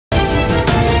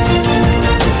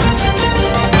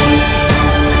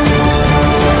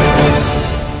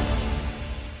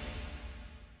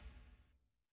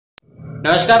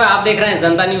नमस्कार, आप देख रहे हैं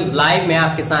जनता न्यूज लाइव में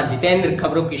आपके साथ जितेंद्र।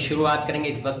 खबरों की शुरुआत करेंगे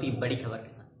इस वक्त की बड़ी खबर के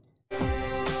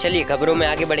साथ। चलिए खबरों में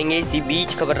आगे बढ़ेंगे। इसी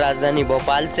बीच खबर राजधानी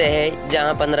भोपाल से है,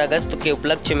 जहां 15 अगस्त के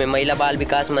उपलक्ष्य में महिला बाल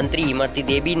विकास मंत्री इमरत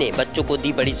देवी ने बच्चों को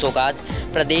दी बड़ी सौगात।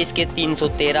 प्रदेश के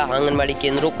 313 आंगनबाड़ी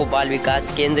केंद्रों को बाल विकास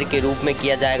केंद्र के रूप में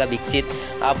किया जाएगा विकसित।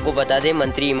 आपको बता दें,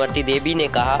 मंत्री इमरत देवी ने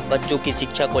कहा, बच्चों की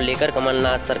शिक्षा को लेकर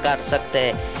कमलनाथ सरकार सख्त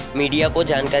है। मीडिया को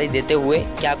जानकारी देते हुए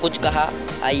क्या कुछ कहा,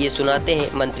 आइए सुनाते हैं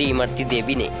मंत्री इमरत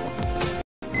देवी ने।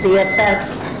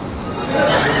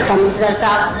 कमिश्नर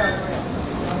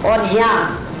साहब और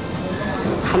यहाँ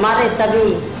हमारे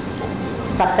सभी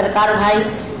पत्रकार भाई,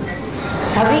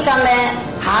 सभी का मैं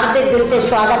हार्दिक दिल से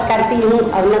स्वागत करती हूँ,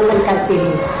 अभिनंदन करती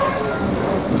हूँ।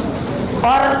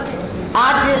 और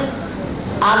आज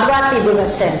आदिवासी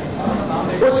दिवस है,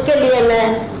 उसके लिए मैं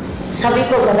सभी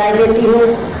को बधाई देती हूँ,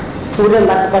 पूरे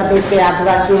मध्य प्रदेश के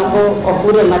आदिवासियों को और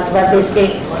पूरे मध्य प्रदेश के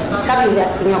सभी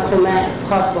व्यक्तियों को मैं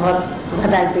बहुत बहुत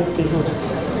बधाई देती हूँ।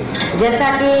 जैसा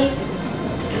कि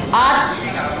आज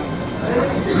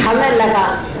हमें लगा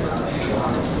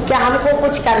कि हमको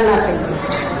कुछ करना चाहिए,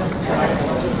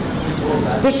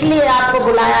 इसलिए आपको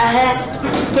बुलाया है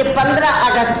कि 15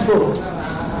 अगस्त को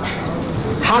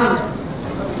हम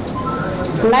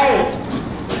नए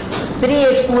प्री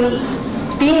स्कूल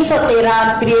 313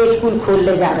 प्री स्कूल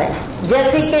खोलने जा रहे हैं।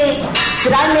 जैसे कि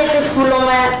प्राइवेट स्कूलों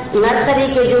में नर्सरी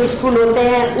के जो स्कूल होते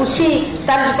हैं, उसी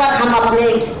तर्ज पर हम अपने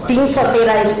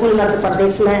 313 स्कूल मध्य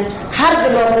प्रदेश में हर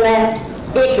ब्लॉक में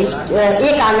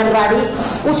एक आंगनबाड़ी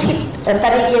उसी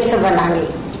तरीके से बनाएंगे।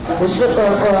 उस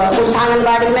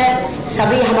आंगनबाड़ी में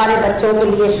सभी हमारे बच्चों के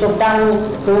लिए सुविधा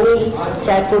होगी,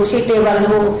 चाहे कुर्सी टेबल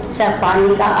हो, चाहे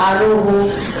पानी का आरओ हो,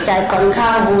 चाहे पंखा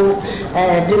हो,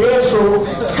 ड्रेस हो,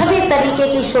 सभी तरीके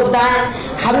की सुविधाएं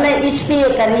हमने इसलिए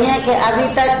करी है कि अभी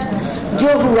तक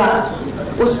जो हुआ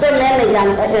उस पर मैं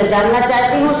नहीं जानना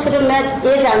चाहती हूँ। सिर्फ मैं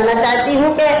ये जानना चाहती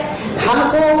हूँ कि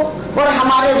हमको और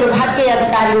हमारे विभाग के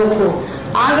अधिकारियों को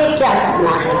आगे क्या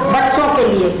करना है बच्चों के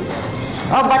लिए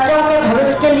और बच्चों के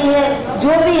भविष्य के लिए।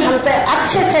 जो भी हम पे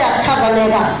अच्छे से अच्छा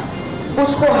बनेगा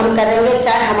उसको हम करेंगे,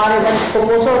 चाहे हमारे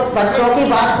कुपोषित बच्चों की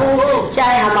बात हो,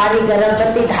 चाहे हमारी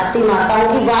गर्भवती धात्री माताओं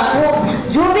की बात हो,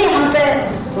 जो भी हम पे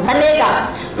बनेगा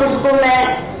उसको मैं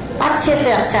अच्छे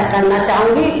से अच्छा करना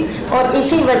चाहूंगी। और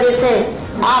इसी वजह से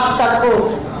आप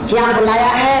सबको यहाँ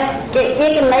बुलाया है कि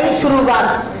एक नई शुरुआत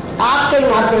आपके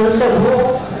माध्यम से हो,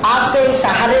 आपके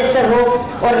सहारे से हो।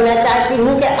 और मैं चाहती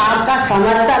हूँ कि आपका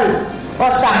समर्थन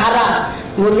और सहारा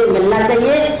मुझे मिलना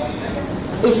चाहिए,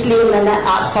 इसलिए मैंने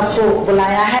आप सबको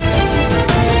बुलाया है।